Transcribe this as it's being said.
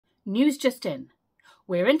News just in.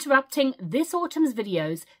 We're interrupting this autumn's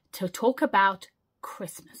videos to talk about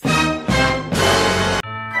Christmas.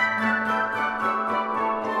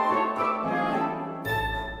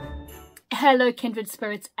 Hello Kindred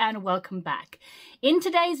Spirits and welcome back. In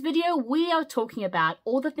today's video we are talking about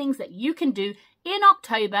all the things that you can do in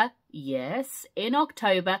October, yes, in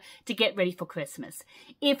October, to get ready for Christmas.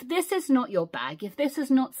 If this is not your bag, if this is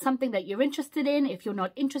not something that you're interested in, if you're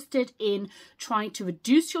not interested in trying to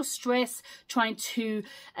reduce your stress, trying to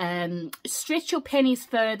stretch your pennies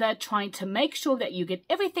further, trying to make sure that you get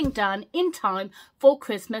everything done in time for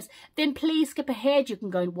Christmas, then please skip ahead. You can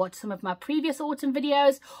go and watch some of my previous autumn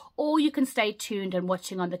videos, or you can stay tuned and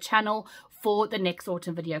watching on the channel for the next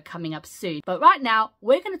autumn video coming up soon. But right now,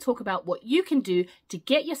 we're going to talk about what you can do to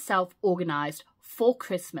get yourself organized for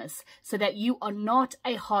Christmas so that you are not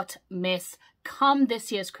a hot mess come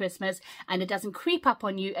this year's Christmas and it doesn't creep up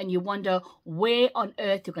on you and you wonder where on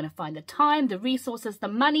earth you're going to find the time, the resources, the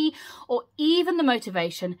money, or even the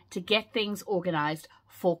motivation to get things organized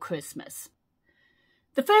for Christmas.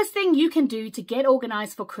 The first thing you can do to get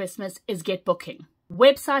organized for Christmas is get booking.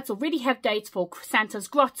 Websites already have dates for Santa's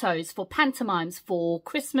grottos, for pantomimes, for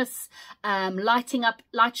Christmas lighting up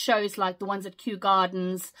light shows like the ones at Kew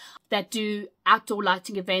Gardens that do outdoor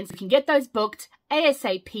lighting events. You can get those booked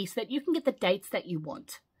ASAP so that you can get the dates that you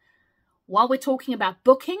want. While we're talking about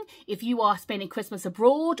booking, if you are spending Christmas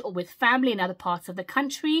abroad or with family in other parts of the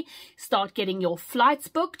country, start getting your flights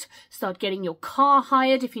booked, start getting your car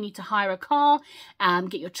hired if you need to hire a car,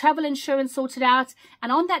 get your travel insurance sorted out. And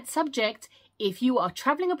on that subject, if you are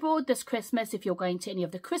traveling abroad this Christmas, if you're going to any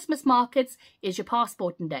of the Christmas markets, is your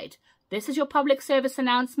passport in date? This is your public service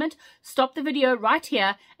announcement. Stop the video right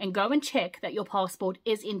here and go and check that your passport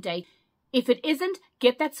is in date. If it isn't,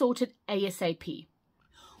 get that sorted ASAP.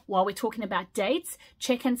 While we're talking about dates,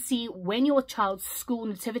 check and see when your child's school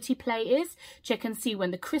nativity play is. Check and see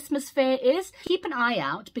when the Christmas fair is. Keep an eye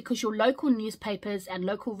out because your local newspapers and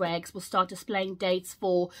local rags will start displaying dates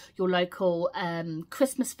for your local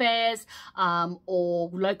Christmas fairs or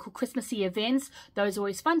local Christmassy events. Those are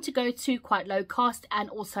always fun to go to, quite low cost, and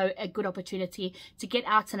also a good opportunity to get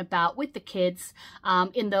out and about with the kids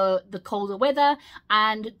in the colder weather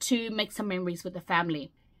and to make some memories with the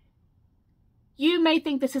family. You may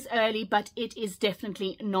think this is early, but it is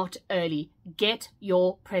definitely not early. Get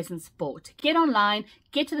your presents bought. Get online,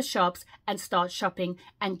 get to the shops and start shopping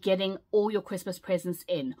and getting all your Christmas presents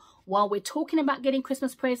in. While we're talking about getting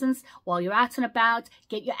Christmas presents, while you're out and about,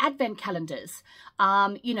 get your advent calendars.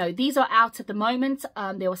 You know, these are out at the moment.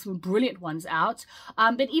 There are some brilliant ones out.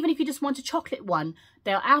 But even if you just want a chocolate one,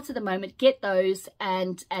 they're out at the moment. Get those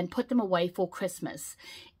and put them away for Christmas.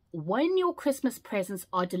 When your Christmas presents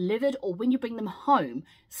are delivered or when you bring them home,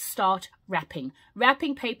 start wrapping.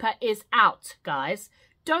 Wrapping paper is out, guys.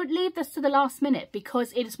 Don't leave this to the last minute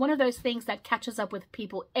because it is one of those things that catches up with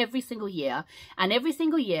people every single year. And every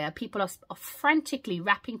single year, people are frantically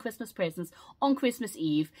wrapping Christmas presents on Christmas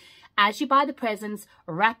Eve. As you buy the presents,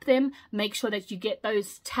 wrap them. Make sure that you get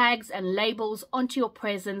those tags and labels onto your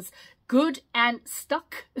presents good and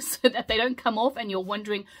stuck so that they don't come off and you're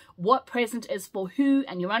wondering what present is for who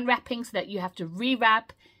and you're unwrapping so that you have to rewrap.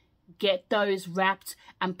 Get those wrapped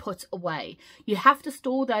and put away. You have to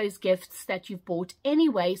store those gifts that you've bought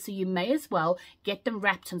anyway, so you may as well get them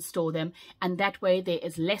wrapped and store them, and that way there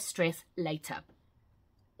is less stress later.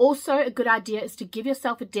 Also, a good idea is to give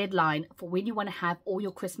yourself a deadline for when you want to have all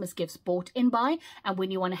your Christmas gifts bought in by and when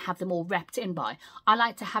you want to have them all wrapped in by. I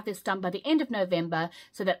like to have this done by the end of November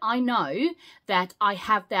so that I know that I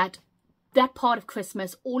have that part of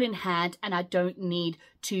Christmas all in hand and I don't need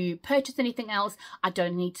to purchase anything else. I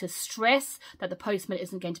don't need to stress that the postman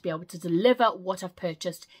isn't going to be able to deliver what I've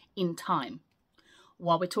purchased in time.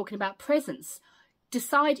 While we're talking about presents,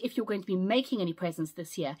 decide if you're going to be making any presents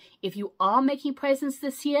this year. If you are making presents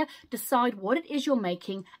this year, decide what it is you're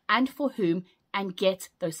making and for whom and get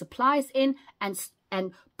those supplies in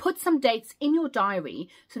and put some dates in your diary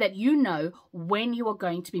so that you know when you are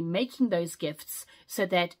going to be making those gifts so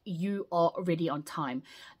that you are ready on time.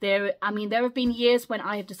 There have been years when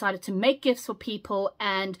I have decided to make gifts for people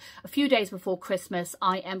and a few days before Christmas,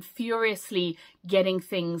 I am furiously getting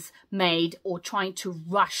things made or trying to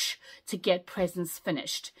rush to get presents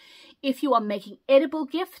finished. If you are making edible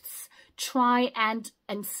gifts, try and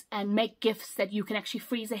make gifts that you can actually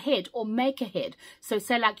freeze ahead or make ahead. So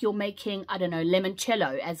say like you're making, I don't know,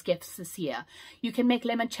 limoncello as gifts this year. You can make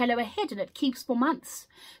limoncello ahead and it keeps for months.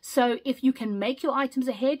 So if you can make your items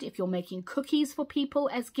ahead, if you're making cookies for people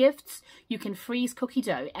as gifts, you can freeze cookie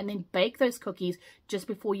dough and then bake those cookies just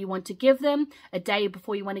before you want to give them, a day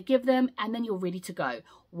before you want to give them, and then you're ready to go.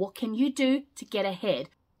 What can you do to get ahead?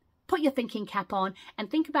 put your thinking cap on and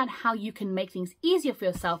think about how you can make things easier for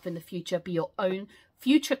yourself in the future, be your own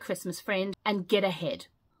future Christmas friend, and get ahead.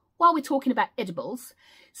 While we're talking about edibles,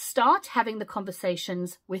 start having the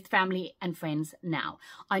conversations with family and friends now.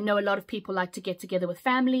 I know a lot of people like to get together with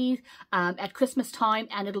family at Christmas time,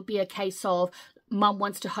 and it'll be a case of mum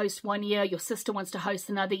wants to host one year, your sister wants to host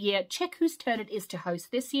another year. Check whose turn it is to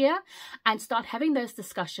host this year and start having those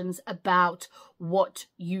discussions about what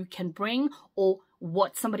you can bring or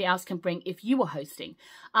what somebody else can bring if you are hosting.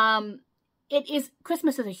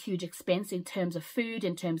 Christmas is a huge expense in terms of food,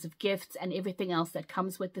 in terms of gifts and everything else that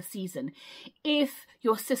comes with the season. If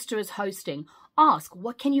your sister is hosting, ask,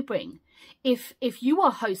 what can you bring? If you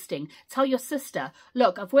are hosting, tell your sister,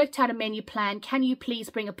 look, I've worked out a menu plan. Can you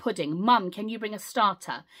please bring a pudding? Mum, can you bring a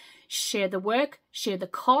starter? Share the work, share the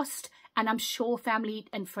cost, and I'm sure family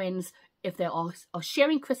and friends, if they are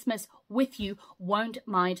sharing Christmas with you, won't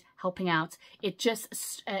mind helping out. It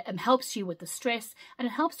just helps you with the stress, and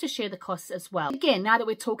it helps to share the costs as well. Again, now that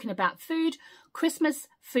we're talking about food, Christmas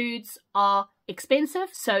foods are expensive.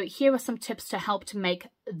 So here are some tips to help to make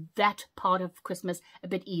that part of Christmas a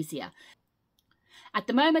bit easier. At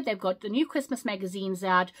the moment, they've got the new Christmas magazines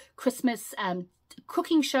out. Christmas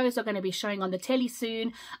cooking shows are going to be showing on the telly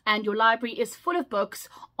soon, and your library is full of books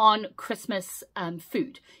on Christmas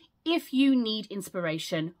food. If you need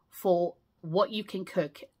inspiration for what you can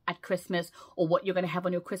cook at Christmas or what you're going to have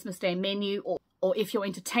on your Christmas Day menu, or if you're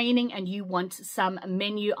entertaining and you want some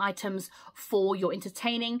menu items for your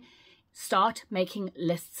entertaining, start making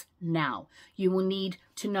lists now. You will need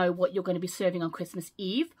to know what you're going to be serving on Christmas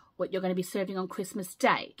Eve, what you're going to be serving on Christmas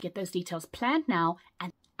Day. Get those details planned now,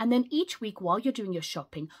 and then each week while you're doing your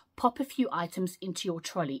shopping, pop a few items into your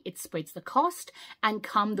trolley. It spreads the cost, and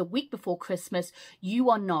come the week before Christmas, you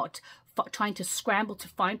are not trying to scramble to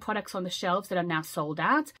find products on the shelves that are now sold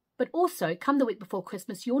out. But also, come the week before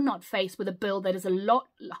Christmas, you're not faced with a bill that is a lot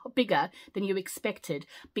bigger than you expected,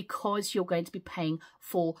 because you're going to be paying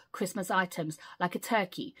for Christmas items like a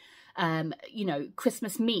turkey,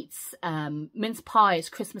 Christmas meats, mince pies,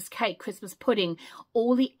 Christmas cake, Christmas pudding,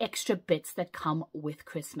 all the extra bits that come with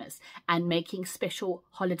Christmas, and making special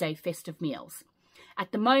holiday festive meals.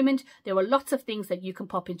 At the moment, there are lots of things that you can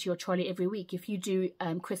pop into your trolley every week. If you do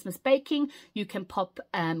Christmas baking, you can pop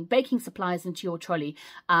baking supplies into your trolley.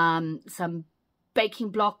 Some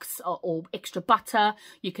baking blocks or extra butter.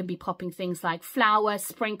 You can be popping things like flour,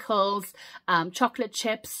 sprinkles, chocolate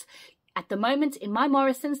chips. At the moment, in my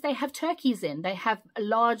Morrisons, they have turkeys in. They have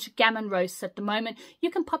large gammon roasts at the moment.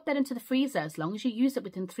 You can pop that into the freezer. As long as you use it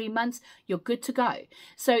within 3 months, you're good to go.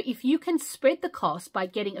 So if you can spread the cost by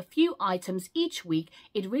getting a few items each week,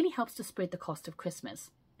 it really helps to spread the cost of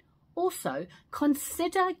Christmas. Also,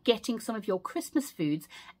 consider getting some of your Christmas foods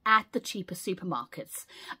at the cheaper supermarkets.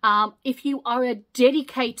 If you are a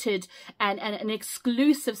dedicated and an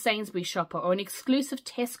exclusive Sainsbury's shopper or an exclusive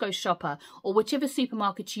Tesco shopper, or whichever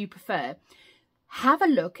supermarket you prefer, have a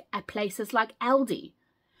look at places like Aldi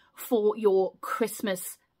for your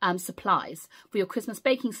Christmas supplies, for your Christmas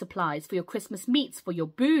baking supplies, for your Christmas meats, for your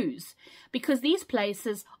booze, because these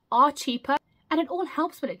places are cheaper. And it all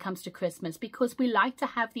helps when it comes to Christmas, because we like to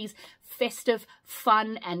have these festive,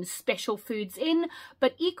 fun and special foods in,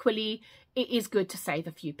 but equally it is good to save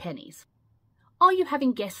a few pennies. Are you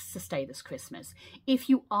having guests to stay this Christmas? If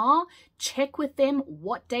you are, check with them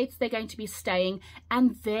what dates they're going to be staying,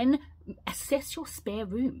 and then assess your spare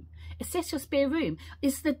room. Assess your spare room.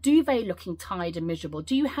 Is the duvet looking tired and miserable?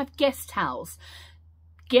 Do you have guest towels?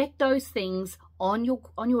 Get those things on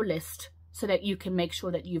your list, so that you can make sure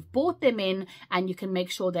that you've bought them in, and you can make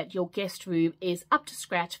sure that your guest room is up to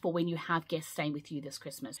scratch for when you have guests staying with you this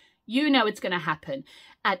Christmas. You know it's going to happen.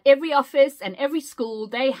 At every office and every school,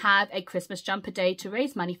 they have a Christmas jumper day to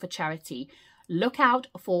raise money for charity. Look out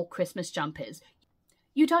for Christmas jumpers.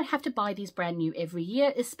 You don't have to buy these brand new every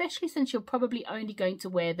year, especially since you're probably only going to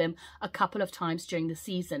wear them a couple of times during the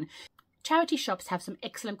season. Charity shops have some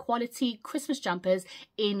excellent quality Christmas jumpers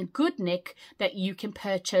in good nick that you can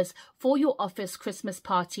purchase for your office Christmas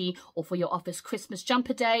party, or for your office Christmas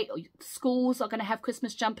jumper day, or schools are going to have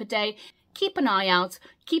Christmas jumper day. Keep an eye out,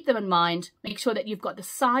 keep them in mind, make sure that you've got the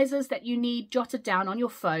sizes that you need jotted down on your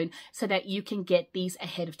phone so that you can get these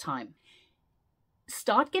ahead of time.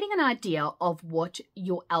 Start getting an idea of what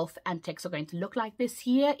your elf antics are going to look like this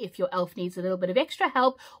year. If your elf needs a little bit of extra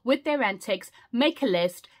help with their antics, make a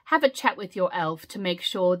list, have a chat with your elf to make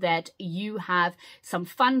sure that you have some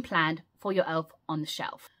fun planned for your elf on the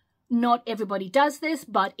shelf. Not everybody does this,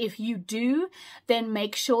 but if you do, then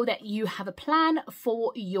make sure that you have a plan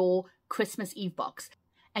for your Christmas Eve box.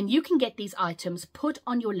 And you can get these items put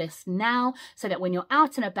on your list now so that when you're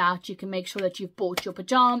out and about, you can make sure that you've bought your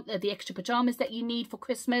the extra pajamas that you need for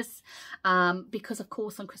Christmas. Because of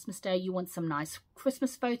course on Christmas Day, you want some nice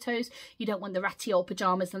Christmas photos. You don't want the ratty old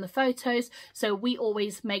pajamas in the photos. So we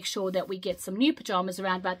always make sure that we get some new pajamas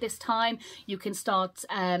around about this time. You can start...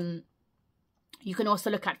 You can also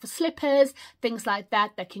look out for slippers, things like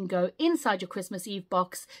that, that can go inside your Christmas Eve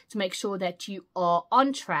box to make sure that you are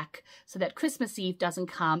on track so that Christmas Eve doesn't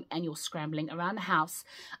come and you're scrambling around the house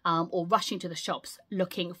or rushing to the shops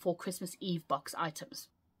looking for Christmas Eve box items.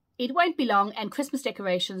 It won't be long and Christmas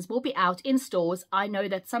decorations will be out in stores. I know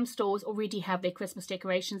that some stores already have their Christmas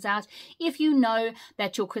decorations out. If you know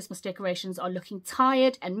that your Christmas decorations are looking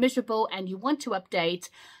tired and miserable and you want to update,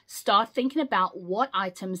 start thinking about what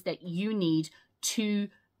items that you need to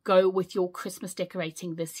go with your Christmas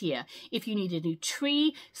decorating this year. If you need a new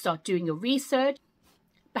tree, start doing your research.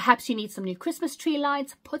 Perhaps you need some new Christmas tree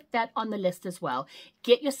lights, put that on the list as well.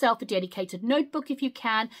 Get yourself a dedicated notebook if you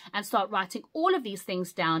can and start writing all of these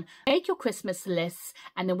things down. Make your Christmas lists,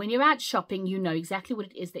 and then when you're out shopping, you know exactly what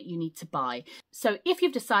it is that you need to buy. So if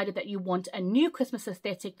you've decided that you want a new Christmas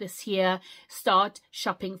aesthetic this year, start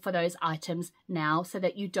shopping for those items now so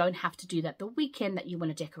that you don't have to do that the weekend that you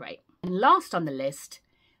want to decorate. And last on the list,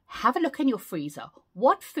 have a look in your freezer.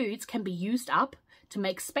 What foods can be used up to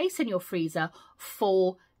make space in your freezer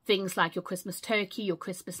for things like your Christmas turkey, your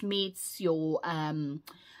Christmas meats, your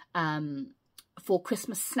for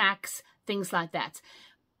Christmas snacks, things like that.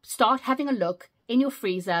 Start having a look in your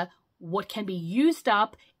freezer what can be used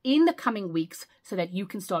up in the coming weeks so that you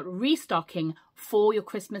can start restocking for your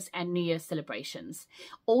Christmas and New Year celebrations.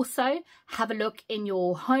 Also, have a look in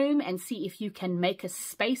your home and see if you can make a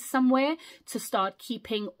space somewhere to start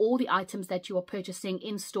keeping all the items that you are purchasing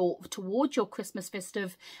in store towards your Christmas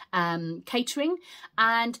festive catering,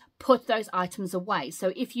 and put those items away.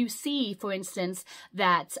 So if you see, for instance,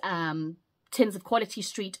 that tins of Quality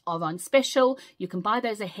Street are on special, you can buy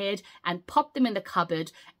those ahead and pop them in the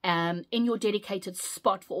cupboard in your dedicated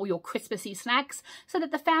spot for all your Christmassy snacks so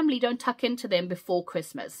that the family don't tuck into them before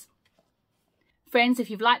Christmas. Friends, if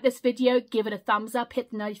you've liked this video, give it a thumbs up,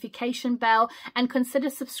 hit the notification bell, and consider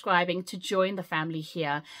subscribing to join the family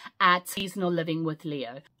here at Seasonal Living with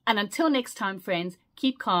Leo. And until next time, friends,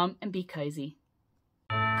 keep calm and be cozy.